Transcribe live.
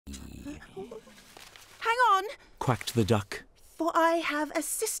Hang on, quacked the duck. for I have a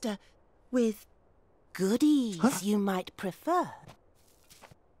sister with goodies you might prefer.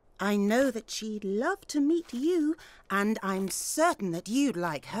 I know that she'd love to meet you, and I'm certain that you'd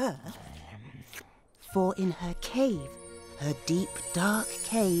like her. For in her cave, her deep, dark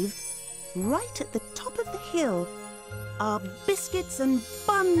cave, right at the top of the hill, are biscuits and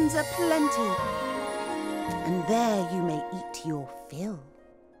buns aplenty. And there you may eat your fill.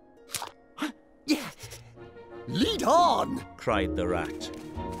 Yeah. Lead on! Cried the rat.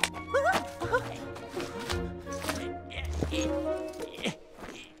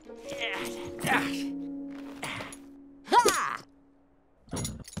 Ha!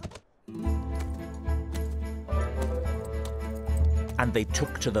 And they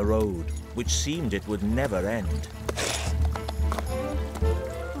took to the road, which seemed it would never end.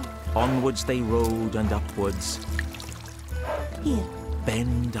 Onwards they rode and upwards. Here,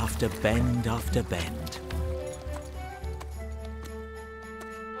 Bend after bend after bend.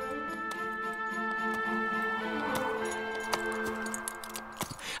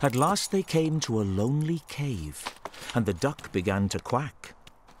 At last they came to a lonely cave, and the duck began to quack.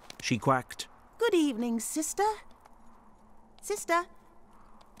 She quacked, good evening, sister. Sister.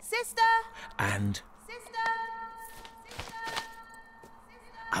 Sister. and Sister.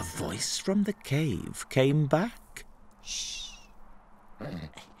 a voice from the cave came back.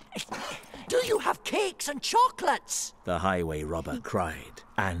 Do you have cakes and chocolates? The highway robber cried,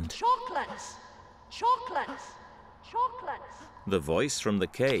 and Chocolates! Chocolates! Chocolates! the voice from the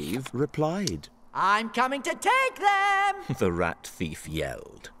cave replied. I'm coming to take them! The rat thief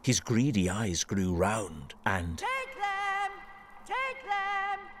yelled. His greedy eyes grew round, and Take them! Take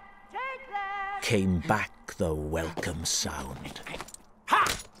them! Take them! came back the welcome sound. Ha!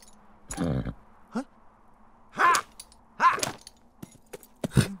 Huh? Ha! Ha!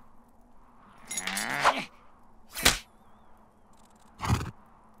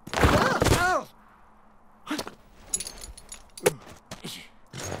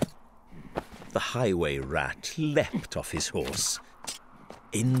 The highway rat leapt off his horse.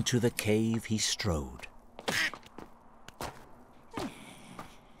 Into the cave he strode.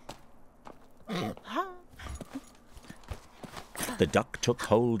 The duck took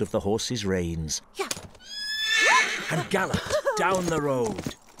hold of the horse's reins and galloped down the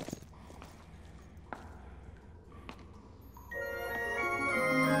road.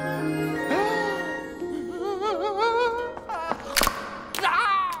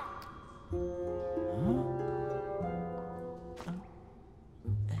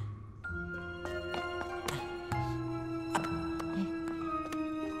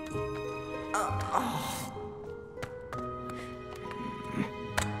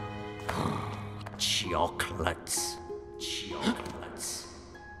 Chocolates. Chocolates.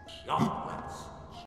 Chocolates.